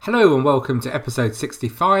Hello and welcome to episode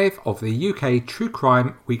 65 of the UK True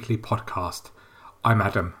Crime Weekly Podcast. I'm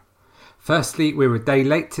Adam. Firstly, we're a day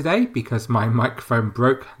late today because my microphone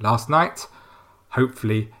broke last night.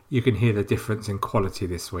 Hopefully you can hear the difference in quality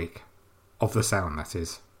this week. Of the sound, that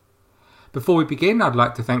is. Before we begin, I'd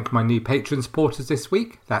like to thank my new patron supporters this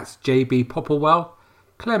week. That's JB Popplewell,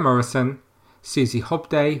 Claire Morrison, Susie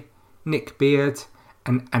Hobday, Nick Beard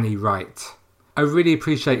and Annie Wright. I really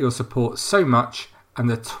appreciate your support so much, and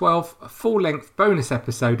the 12th full-length bonus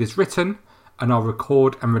episode is written and I'll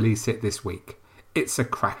record and release it this week. It's a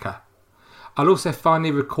cracker. I'll also finally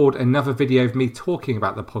record another video of me talking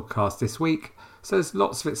about the podcast this week, so there's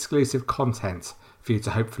lots of exclusive content for you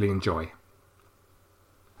to hopefully enjoy.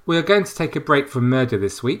 We are going to take a break from murder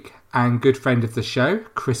this week, and good friend of the show,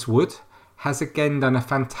 Chris Wood, has again done a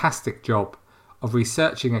fantastic job of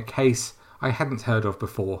researching a case I hadn't heard of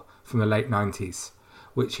before from the late 90s.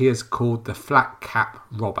 Which he has called the Flat Cap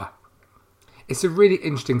Robber. It's a really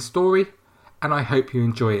interesting story, and I hope you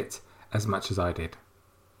enjoy it as much as I did.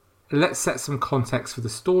 Let's set some context for the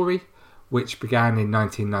story, which began in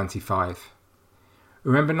 1995.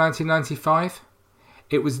 Remember 1995?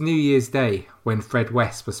 It was New Year's Day when Fred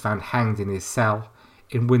West was found hanged in his cell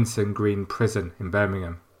in Winson Green Prison in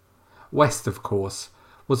Birmingham. West, of course,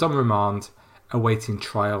 was on remand awaiting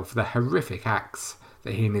trial for the horrific acts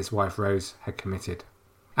that he and his wife Rose had committed.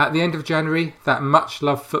 At the end of January, that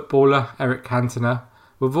much-loved footballer, Eric Cantona,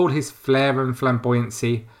 with all his flair and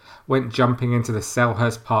flamboyancy, went jumping into the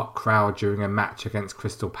Selhurst Park crowd during a match against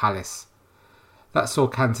Crystal Palace. That saw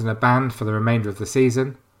Cantona banned for the remainder of the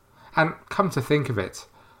season, and come to think of it,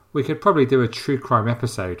 we could probably do a true crime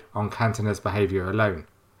episode on Cantona's behaviour alone.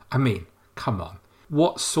 I mean, come on,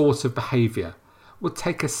 what sort of behaviour would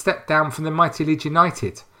take a step down from the mighty Leeds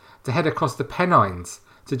United to head across the Pennines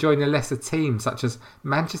to join a lesser team such as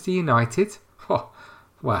Manchester United? Oh,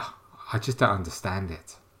 well, I just don't understand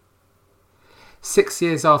it. 6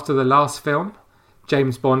 years after the last film,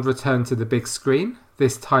 James Bond returned to the big screen,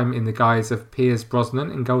 this time in the guise of Pierce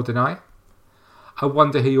Brosnan in GoldenEye. I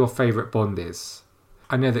wonder who your favourite Bond is.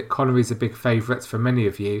 I know that Connery's a big favourite for many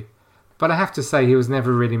of you, but I have to say he was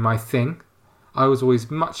never really my thing. I was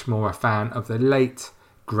always much more a fan of the late,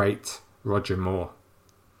 great Roger Moore.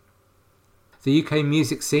 The UK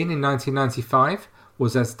music scene in 1995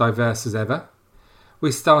 was as diverse as ever.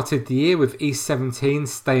 We started the year with East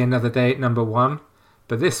 17's Stay Another Day at number 1,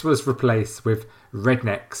 but this was replaced with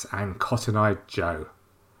Rednecks and Cotton Eye Joe.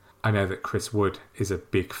 I know that Chris Wood is a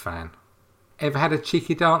big fan. Ever had a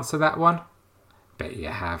cheeky dance to that one? Bet you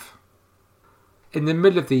have. In the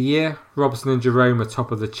middle of the year, Robson and Jerome were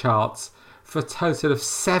top of the charts for a total of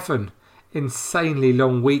 7 insanely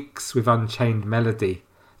long weeks with Unchained Melody.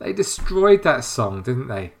 They destroyed that song, didn't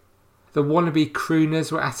they? The wannabe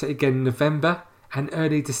crooners were at it again in November and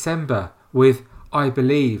early December with I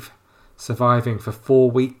Believe, surviving for 4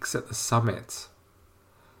 weeks at the summit.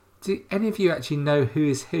 Do any of you actually know who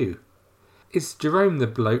is who? Is Jerome the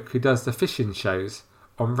bloke who does the fishing shows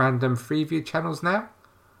on random Freeview channels now?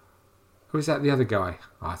 Or is that the other guy?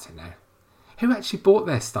 I don't know. Who actually bought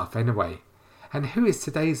their stuff anyway? And who is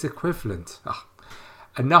today's equivalent? Oh,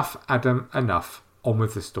 enough, Adam, enough. On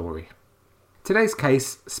with the story. Today's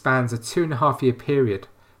case spans a 2.5 year period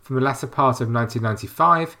from the latter part of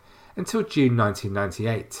 1995 until June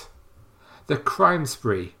 1998. The crime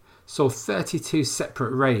spree saw 32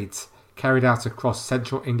 separate raids carried out across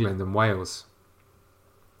central England and Wales.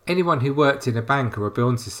 Anyone who worked in a bank or a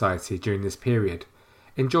building society during this period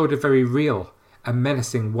enjoyed a very real and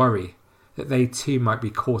menacing worry that they too might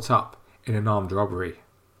be caught up in an armed robbery.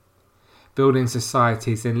 Building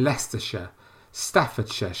societies in Leicestershire,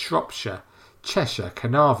 Staffordshire, Shropshire, Cheshire,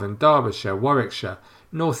 Carnarvon, Derbyshire, Warwickshire,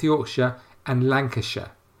 North Yorkshire and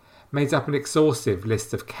Lancashire made up an exhaustive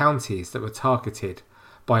list of counties that were targeted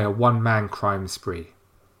by a one-man crime spree.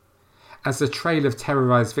 As the trail of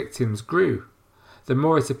terrorised victims grew, the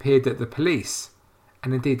more it appeared that the police,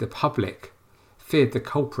 and indeed the public, feared the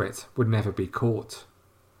culprit would never be caught.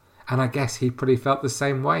 And I guess he probably felt the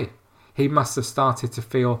same way. He must have started to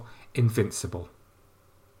feel invincible.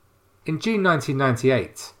 In June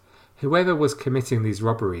 1998, whoever was committing these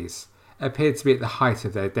robberies appeared to be at the height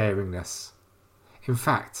of their daringness. In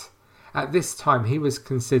fact, at this time he was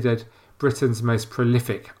considered Britain's most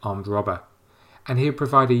prolific armed robber, and he would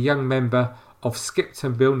provide a young member of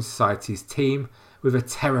Skipton Building Society's team with a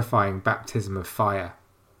terrifying baptism of fire.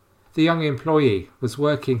 The young employee was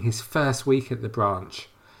working his first week at the branch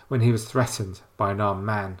when he was threatened by an armed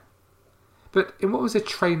man. But in what was a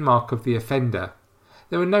trademark of the offender,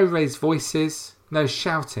 there were no raised voices, no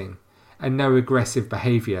shouting, and no aggressive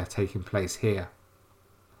behaviour taking place here.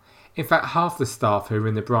 In fact, half the staff who were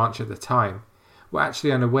in the branch at the time were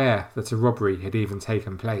actually unaware that a robbery had even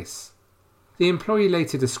taken place. The employee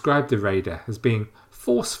later described the raider as being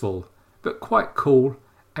forceful but quite cool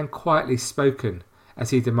and quietly spoken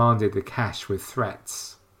as he demanded the cash with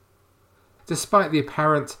threats. Despite the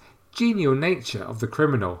apparent genial nature of the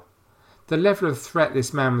criminal, the level of threat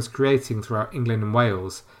this man was creating throughout England and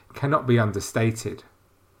Wales cannot be understated.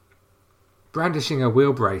 Brandishing a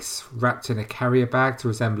wheelbrace wrapped in a carrier bag to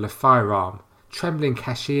resemble a firearm, trembling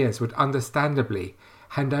cashiers would understandably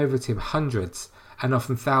hand over to him hundreds and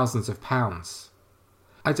often thousands of pounds.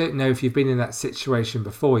 I don't know if you've been in that situation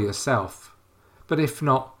before yourself, but if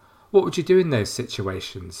not, what would you do in those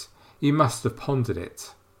situations? You must have pondered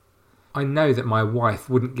it. I know that my wife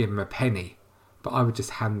wouldn't give him a penny, but I would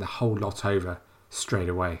just hand the whole lot over straight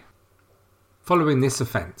away. Following this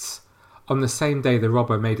offence, on the same day the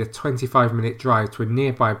robber made a 25-minute drive to a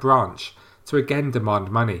nearby branch to again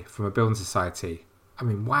demand money from a building society. I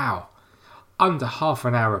mean, wow, under half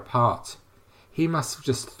an hour apart. He must have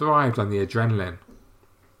just thrived on the adrenaline.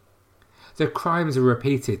 The crimes were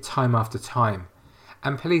repeated time after time,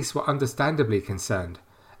 and police were understandably concerned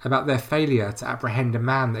about their failure to apprehend a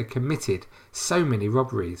man that had committed so many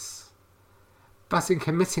robberies. But in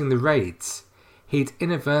committing the raids, he'd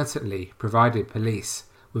inadvertently provided police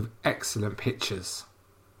with excellent pictures.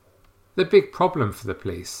 The big problem for the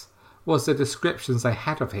police was the descriptions they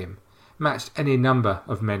had of him matched any number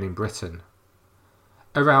of men in Britain.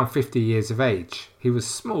 Around 50 years of age, he was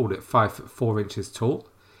small at 5'4" tall,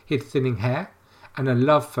 he had thinning hair, and a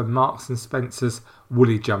love for Marks and Spencer's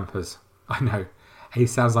woolly jumpers. I know, he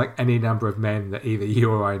sounds like any number of men that either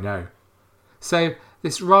you or I know. So,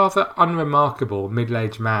 this rather unremarkable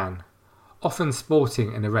middle-aged man, often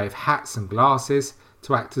sporting an array of hats and glasses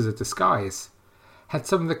to act as a disguise, had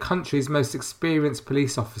some of the country's most experienced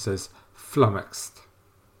police officers flummoxed.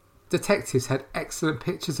 Detectives had excellent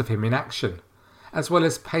pictures of him in action, as well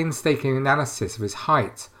as painstaking analysis of his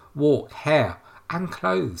height, walk, hair, and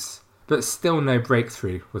clothes, but still no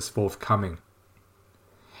breakthrough was forthcoming.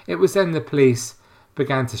 It was then the police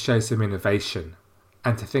began to show some innovation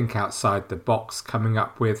and to think outside the box, coming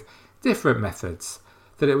up with different methods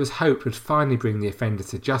that it was hoped would finally bring the offender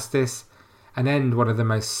to justice and end one of the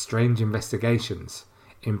most strange investigations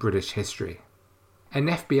in British history. An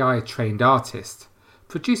FBI-trained artist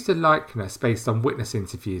produced a likeness based on witness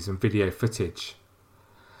interviews and video footage.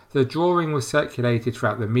 The drawing was circulated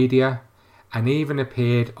throughout the media and even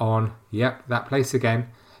appeared on, yep, that place again,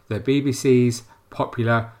 the BBC's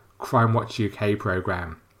popular Crime Watch UK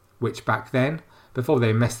programme, which back then, before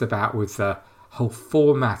they messed about with the whole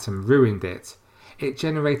format and ruined it, it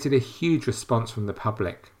generated a huge response from the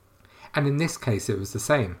public. And in this case it was the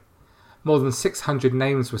same. More than 600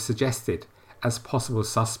 names were suggested as possible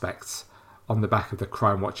suspects on the back of the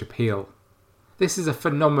Crime Watch appeal. This is a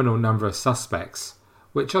phenomenal number of suspects,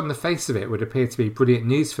 which on the face of it would appear to be brilliant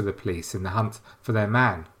news for the police in the hunt for their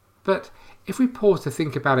man. But if we pause to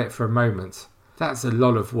think about it for a moment, that's a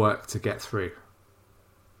lot of work to get through.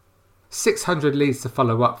 600 leads to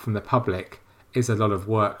follow up from the public is a lot of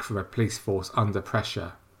work for a police force under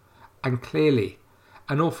pressure. And clearly,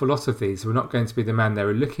 an awful lot of these were not going to be the man they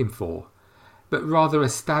were looking for, but rather a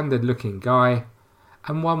standard looking guy,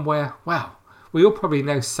 and one where, well, we all probably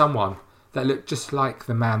know someone that looked just like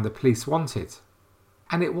the man the police wanted.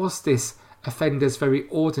 And it was this offender's very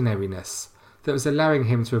ordinariness that was allowing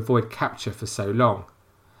him to avoid capture for so long,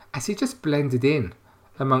 as he just blended in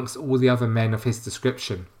amongst all the other men of his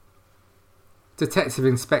description. Detective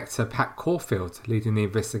Inspector Pat Caulfield, leading the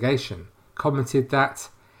investigation, commented that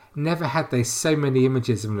never had they so many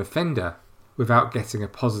images of an offender without getting a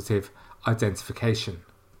positive identification.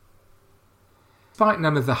 Despite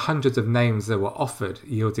none of the hundreds of names that were offered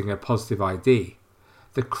yielding a positive ID,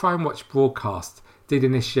 the Crime Watch broadcast did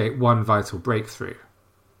initiate one vital breakthrough.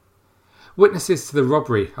 Witnesses to the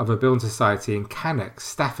robbery of a building society in Cannock,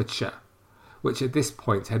 Staffordshire, which at this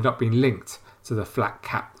point had not been linked to the flat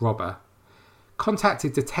cap robber,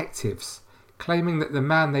 contacted detectives claiming that the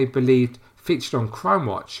man they believed featured on Crime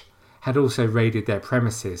Watch had also raided their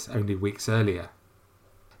premises only weeks earlier.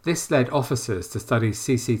 This led officers to study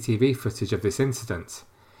CCTV footage of this incident,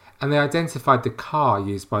 and they identified the car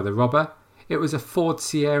used by the robber. It was a Ford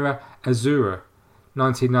Sierra Azura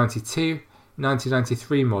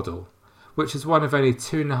 1992-1993 model, which was one of only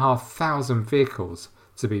 2,500 vehicles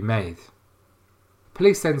to be made.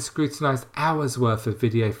 Police then scrutinised hours worth of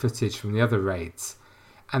video footage from the other raids,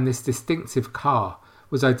 and this distinctive car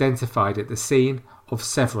was identified at the scene of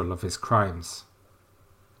several of his crimes.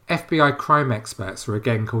 FBI crime experts were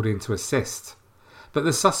again called in to assist, but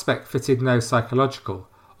the suspect fitted no psychological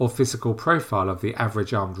or physical profile of the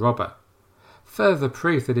average armed robber. Further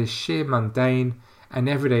proof that his sheer mundane and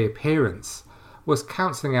everyday appearance was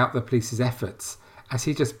cancelling out the police's efforts as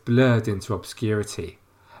he just blurred into obscurity,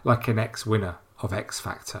 like an ex-winner of X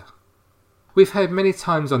Factor. We've heard many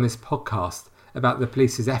times on this podcast about the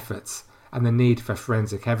police's efforts and the need for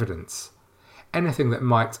forensic evidence, anything that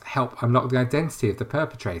might help unlock the identity of the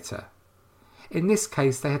perpetrator. In this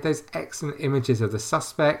case, they had those excellent images of the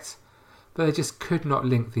suspect, but they just could not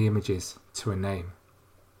link the images to a name.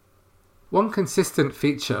 One consistent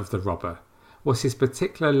feature of the robber was his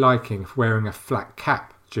particular liking for wearing a flat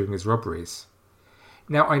cap during his robberies.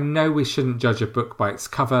 Now, I know we shouldn't judge a book by its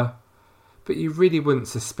cover, but you really wouldn't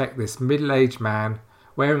suspect this middle-aged man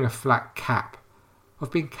wearing a flat cap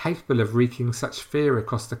of being capable of wreaking such fear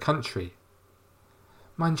across the country.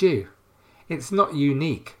 Mind you, it's not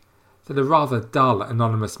unique that a rather dull,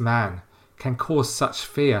 anonymous man can cause such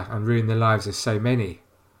fear and ruin the lives of so many.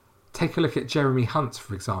 Take a look at Jeremy Hunt,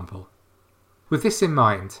 for example. With this in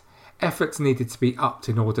mind, efforts needed to be upped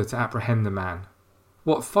in order to apprehend the man.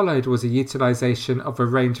 What followed was a utilisation of a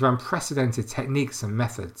range of unprecedented techniques and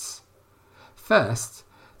methods. First,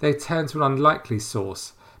 they turned to an unlikely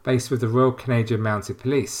source based with the Royal Canadian Mounted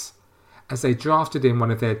Police, as they drafted in one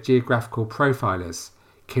of their geographical profilers,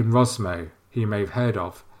 Kim Rosmo, who you may have heard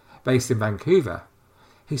of, based in Vancouver,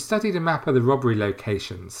 who studied a map of the robbery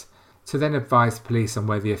locations to then advise police on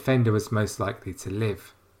where the offender was most likely to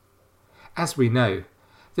live. As we know,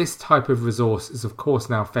 this type of resource is of course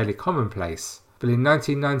now fairly commonplace, but in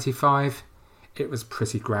 1995 it was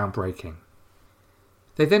pretty groundbreaking.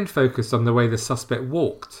 They then focused on the way the suspect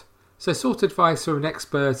walked, so sought advice from an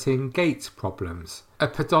expert in gait problems, a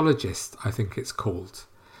podologist I think it's called,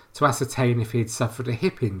 to ascertain if he had suffered a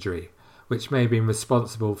hip injury, which may have been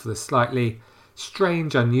responsible for the slightly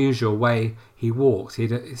strange, unusual way he walked. He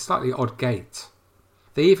had a slightly odd gait.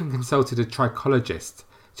 They even consulted a trichologist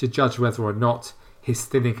to judge whether or not his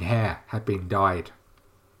thinning hair had been dyed.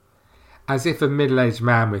 As if a middle-aged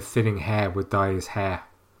man with thinning hair would dye his hair.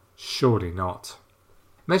 Surely not.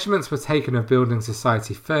 Measurements were taken of building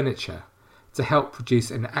society furniture to help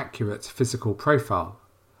produce an accurate physical profile,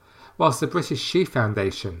 whilst the British Shoe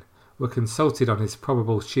Foundation were consulted on his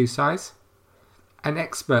probable shoe size, and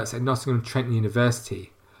experts at Nottingham Trent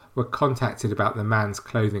University were contacted about the man's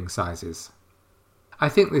clothing sizes. I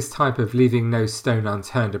think this type of leaving no stone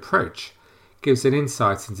unturned approach gives an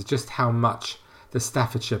insight into just how much the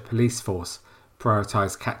Staffordshire police force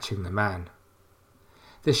prioritised catching the man.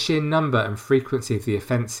 The sheer number and frequency of the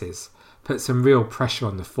offences put some real pressure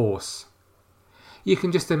on the force. You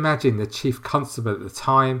can just imagine the chief constable at the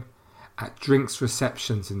time, at drinks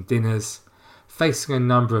receptions and dinners, facing a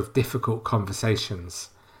number of difficult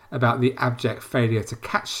conversations about the abject failure to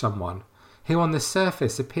catch someone who on the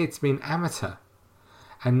surface appeared to be an amateur.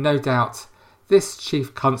 And no doubt this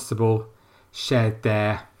chief constable shared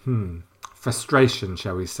their frustration,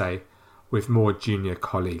 shall we say, with more junior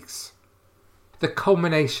colleagues. The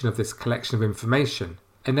culmination of this collection of information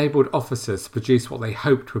enabled officers to produce what they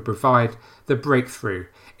hoped would provide the breakthrough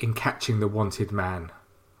in catching the wanted man.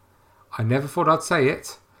 I never thought I'd say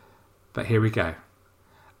it, but here we go.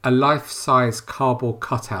 A life-size cardboard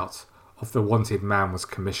cutout of the wanted man was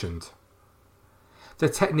commissioned. The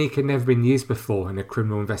technique had never been used before in a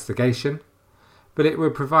criminal investigation, but it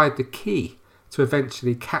would provide the key to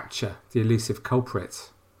eventually capture the elusive culprit.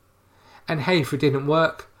 And hey, if it didn't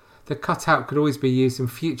work, the cutout could always be used in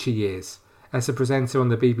future years as a presenter on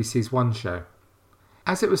the BBC's One Show.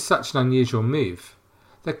 As it was such an unusual move,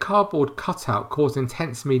 the cardboard cutout caused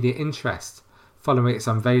intense media interest following its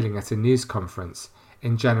unveiling at a news conference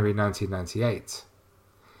in January 1998.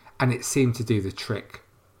 And it seemed to do the trick.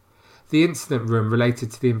 The incident room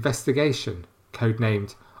related to the investigation,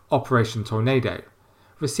 codenamed Operation Tornado,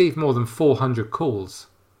 received more than 400 calls.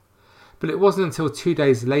 But it wasn't until 2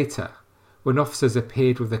 days later, when officers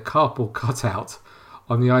appeared with a cardboard cutout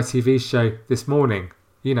on the ITV show This Morning,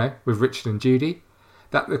 with Richard and Judy,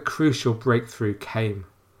 that the crucial breakthrough came.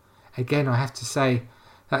 Again, I have to say,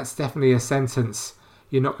 that's definitely a sentence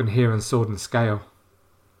you're not going to hear on Sword and Scale.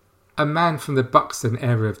 A man from the Buxton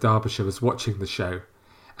area of Derbyshire was watching the show,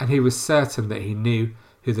 and he was certain that he knew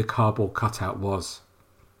who the cardboard cutout was.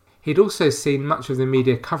 He'd also seen much of the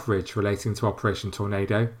media coverage relating to Operation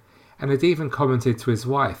Tornado, and had even commented to his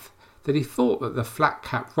wife that he thought that the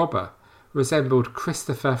flat-cap robber resembled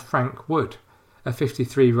Christopher Frank Wood, a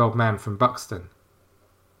 53-year-old man from Buxton.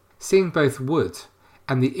 Seeing both Wood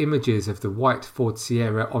and the images of the white Ford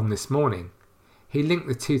Sierra on This Morning, he linked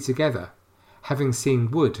the two together, having seen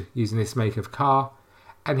Wood using this make of car,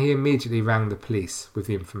 and he immediately rang the police with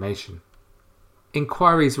the information.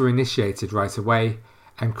 Inquiries were initiated right away,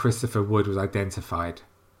 and Christopher Wood was identified.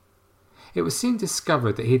 It was soon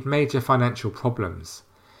discovered that he had major financial problems,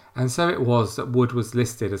 and so it was that Wood was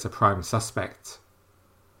listed as a prime suspect.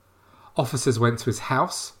 Officers went to his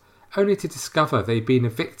house only to discover that he'd been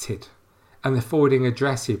evicted and the forwarding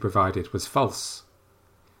address he provided was false.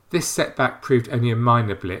 This setback proved only a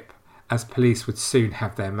minor blip, as police would soon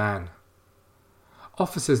have their man.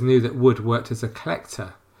 Officers knew that Wood worked as a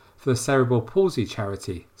collector for the cerebral palsy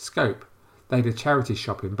charity, Scope. They had a charity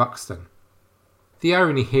shop in Buxton. The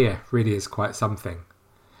irony here really is quite something.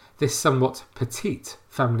 This somewhat petite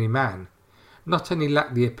family man not only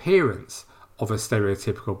lacked the appearance of a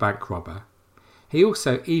stereotypical bank robber, he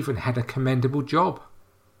also even had a commendable job.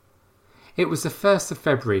 It was the 1st of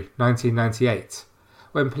February 1998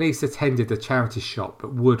 when police attended the charity shop,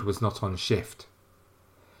 but Wood was not on shift.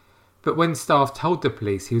 But when staff told the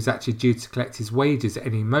police he was actually due to collect his wages at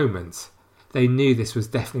any moment, they knew this was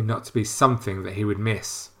definitely not to be something that he would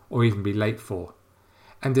miss or even be late for,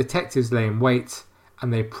 and detectives lay in wait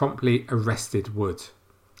and they promptly arrested Wood.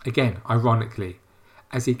 Again, ironically,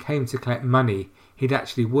 as he came to collect money he'd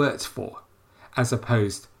actually worked for, as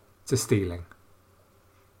opposed to stealing.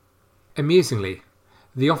 Amusingly,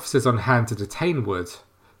 the officers on hand to detain Wood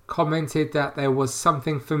commented that there was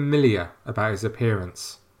something familiar about his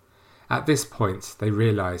appearance. At this point, they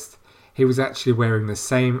realised he was actually wearing the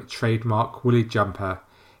same trademark woolly jumper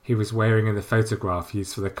he was wearing in the photograph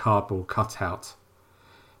used for the cardboard cutout.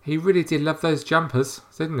 He really did love those jumpers,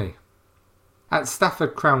 didn't he? At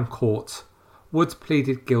Stafford Crown Court, Wood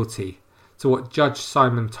pleaded guilty to what Judge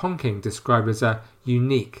Simon Tonking described as a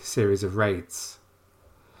unique series of raids.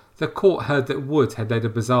 The court heard that Wood had led a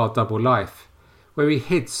bizarre double life, where he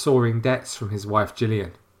hid soaring debts from his wife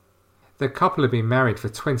Gillian. The couple had been married for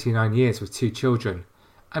 29 years with 2 children,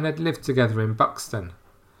 and had lived together in Buxton,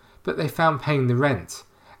 but they found paying the rent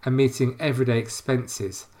and meeting everyday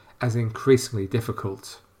expenses as increasingly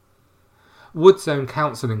difficult. Wood's own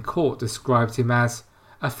counsel in court described him as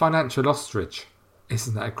a financial ostrich.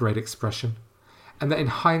 Isn't that a great expression? And that in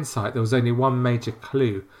hindsight there was only one major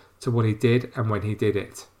clue to what he did and when he did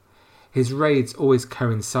it. His raids always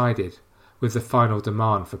coincided with the final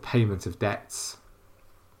demand for payment of debts.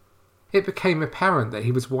 It became apparent that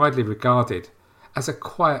he was widely regarded as a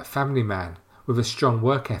quiet family man with a strong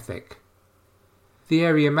work ethic. The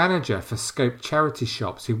area manager for Scope charity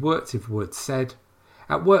shops who worked with Wood said,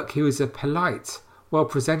 at work he was a polite,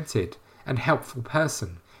 well-presented and helpful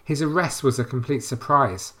person. His arrest was a complete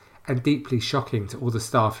surprise and deeply shocking to all the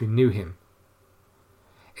staff who knew him.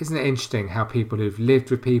 Isn't it interesting how people who've lived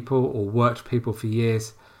with people or worked with people for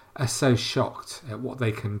years are so shocked at what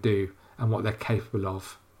they can do and what they're capable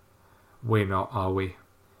of? We're not, are we?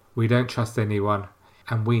 We don't trust anyone,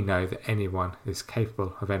 and we know that anyone is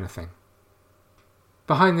capable of anything.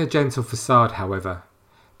 Behind the gentle facade, however,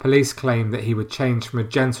 police claim that he would change from a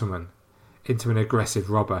gentleman into an aggressive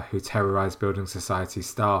robber who terrorised Building Society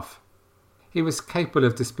staff. He was capable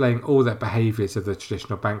of displaying all the behaviours of the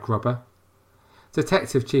traditional bank robber.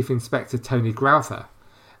 Detective Chief Inspector Tony Grouther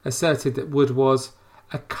asserted that Wood was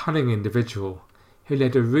a cunning individual who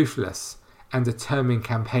led a ruthless and determined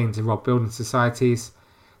campaign to rob building societies,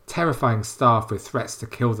 terrifying staff with threats to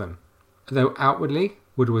kill them. Though outwardly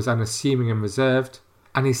Wood was unassuming and reserved,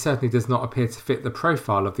 and he certainly does not appear to fit the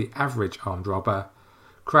profile of the average armed robber,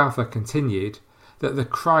 Crowther continued that the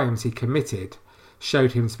crimes he committed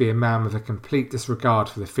showed him to be a man with a complete disregard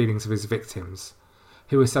for the feelings of his victims,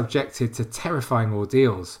 who were subjected to terrifying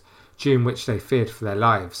ordeals during which they feared for their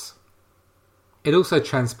lives. It also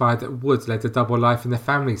transpired that Wood led a double life in the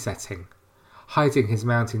family setting, hiding his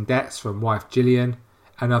mounting debts from wife Gillian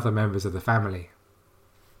and other members of the family.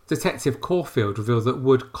 Detective Caulfield revealed that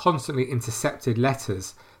Wood constantly intercepted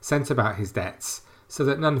letters sent about his debts so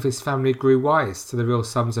that none of his family grew wise to the real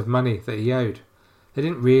sums of money that he owed. They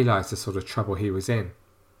didn't realise the sort of trouble he was in.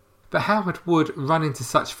 But how had Wood run into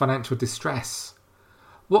such financial distress?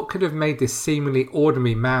 What could have made this seemingly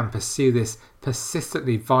ordinary man pursue this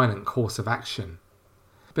persistently violent course of action?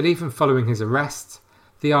 But even following his arrest,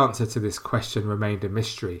 the answer to this question remained a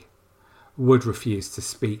mystery. Wood refused to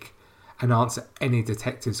speak and answer any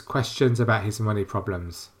detective's questions about his money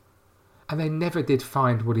problems. And they never did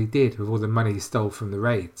find what he did with all the money he stole from the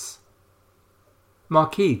raids.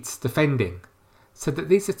 Mark Eads, defending, said that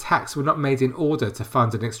these attacks were not made in order to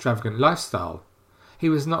fund an extravagant lifestyle. He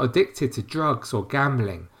was not addicted to drugs or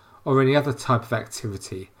gambling or any other type of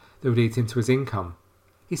activity that would eat into his income.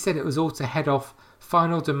 He said it was all to head off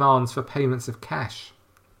final demands for payments of cash.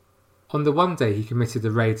 On the one day he committed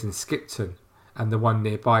the raids in Skipton and the one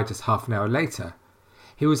nearby just half an hour later,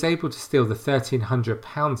 he was able to steal the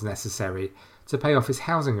 £1,300 necessary to pay off his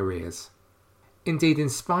housing arrears. Indeed, in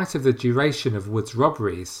spite of the duration of Wood's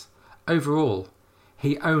robberies, overall,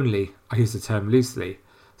 he only, I use the term loosely,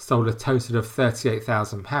 stole a total of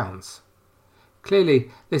 £38,000. Clearly,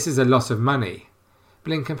 this is a lot of money,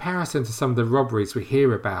 but in comparison to some of the robberies we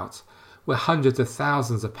hear about, where hundreds of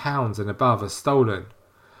thousands of pounds and above are stolen,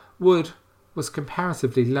 Wood was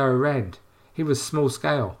comparatively lower end. He was small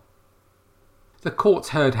scale. The court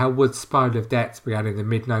heard how Wood's spiral of debt began in the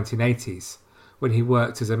mid-1980s, when he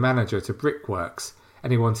worked as a manager at a brickworks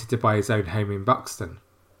and he wanted to buy his own home in Buxton.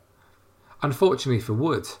 Unfortunately for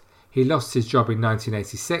Wood, he lost his job in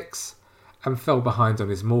 1986 and fell behind on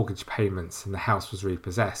his mortgage payments and the house was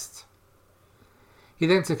repossessed. He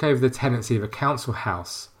then took over the tenancy of a council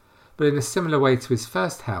house, but in a similar way to his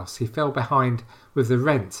first house, he fell behind with the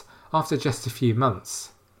rent after just a few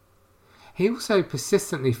months. He also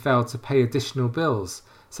persistently failed to pay additional bills,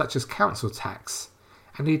 such as council tax,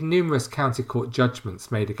 and he had numerous county court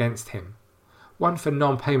judgments made against him, one for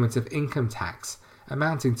non-payment of income tax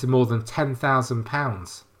amounting to more than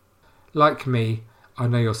 £10,000. Like me, I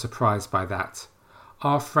know you're surprised by that.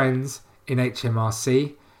 Our friends in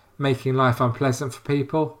HMRC making life unpleasant for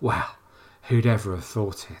people? Well, who'd ever have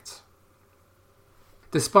thought it?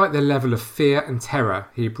 Despite the level of fear and terror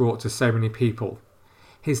he brought to so many people,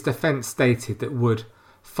 his defence stated that Wood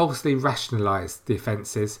falsely rationalised the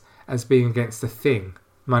offences as being against a thing,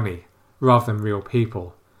 money, rather than real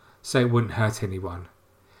people, so it wouldn't hurt anyone.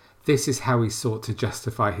 This is how he sought to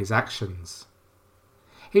justify his actions.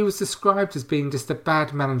 He was described as being just a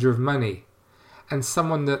bad manager of money, and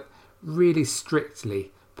someone that really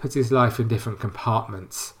strictly put his life in different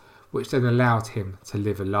compartments, which then allowed him to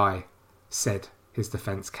live a lie, said his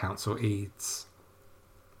defence counsel Eads.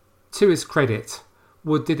 To his credit,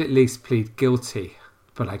 Wood did at least plead guilty,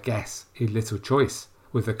 but I guess he had little choice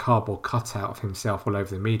with the cardboard cutout of himself all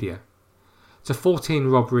over the media, to 14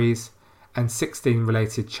 robberies and 16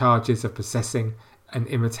 related charges of possessing an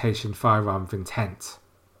imitation firearm of intent.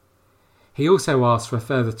 He also asked for a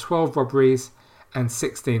further 12 robberies and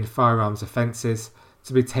 16 firearms offences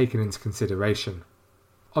to be taken into consideration.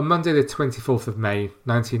 On Monday the 24th of May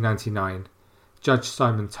 1999, Judge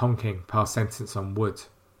Simon Tonking passed sentence on Wood.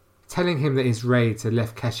 Telling him that his raids had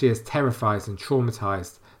left cashiers terrified and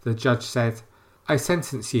traumatised, the judge said, "I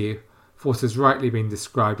sentence you for what has rightly been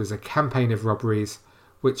described as a campaign of robberies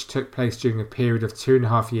which took place during a period of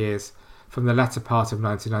 2.5 years from the latter part of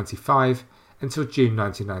 1995 until June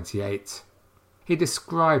 1998. He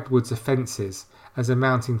described Wood's offences as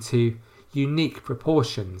amounting to unique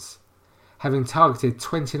proportions, having targeted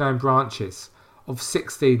 29 branches of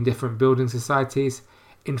 16 different building societies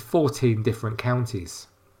in 14 different counties.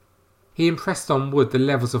 He impressed on Wood the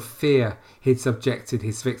levels of fear he had subjected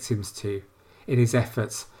his victims to in his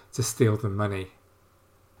efforts to steal the money.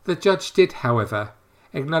 The judge did, however,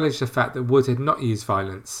 acknowledge the fact that Wood had not used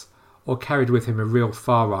violence or carried with him a real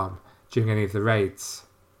firearm during any of the raids.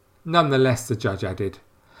 Nonetheless, the judge added,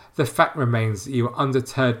 the fact remains that you are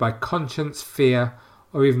undeterred by conscience, fear,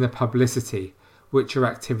 or even the publicity which your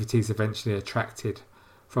activities eventually attracted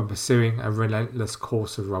from pursuing a relentless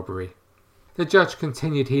course of robbery. The judge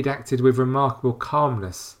continued he'd acted with remarkable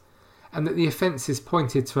calmness, and that the offences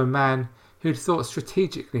pointed to a man who'd thought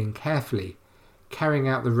strategically and carefully, carrying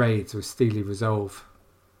out the raids with steely resolve.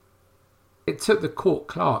 It took the court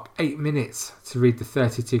clerk 8 minutes to read the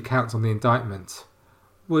 32 counts on the indictment.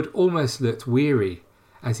 Wood almost looked weary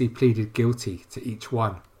as he pleaded guilty to each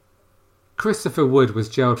one. Christopher Wood was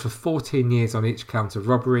jailed for 14 years on each count of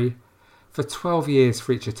robbery, for 12 years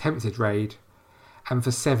for each attempted raid, and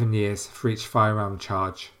for 7 years for each firearm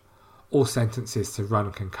charge, all sentences to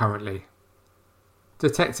run concurrently.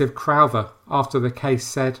 Detective Crowther, after the case,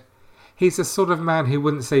 said, "He's the sort of man who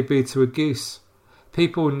wouldn't say boo to a goose.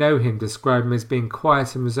 People who know him describe him as being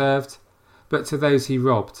quiet and reserved, but to those he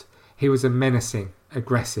robbed, he was a menacing,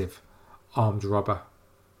 aggressive, armed robber."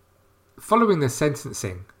 Following the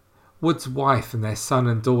sentencing, Wood's wife and their son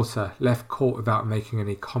and daughter left court without making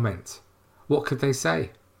any comment. What could they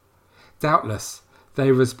say? Doubtless,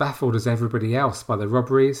 they were as baffled as everybody else by the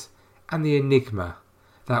robberies and the enigma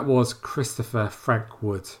that was Christopher Frank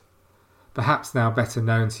Wood, perhaps now better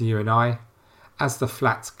known to you and I as the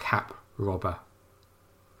Flat Cap Robber.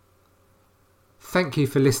 Thank you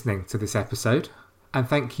for listening to this episode, and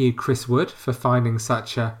thank you, Chris Wood, for finding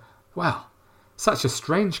such a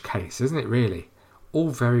strange case, isn't it really? All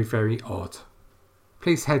very, very odd.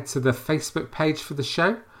 Please head to the Facebook page for the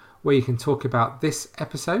show, where you can talk about this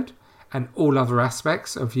episode and all other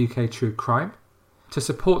aspects of UK True Crime. To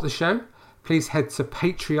support the show, please head to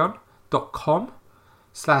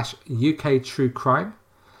patreon.com/UK True Crime.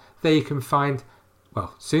 There you can find,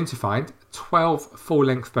 soon to find, 12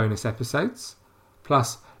 full-length bonus episodes,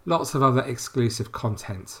 plus lots of other exclusive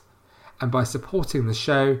content. And by supporting the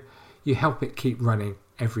show, you help it keep running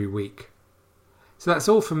every week. So that's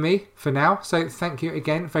all from me for now. So thank you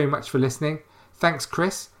again very much for listening. Thanks,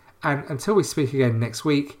 Chris. And until we speak again next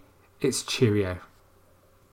week, it's cheerio.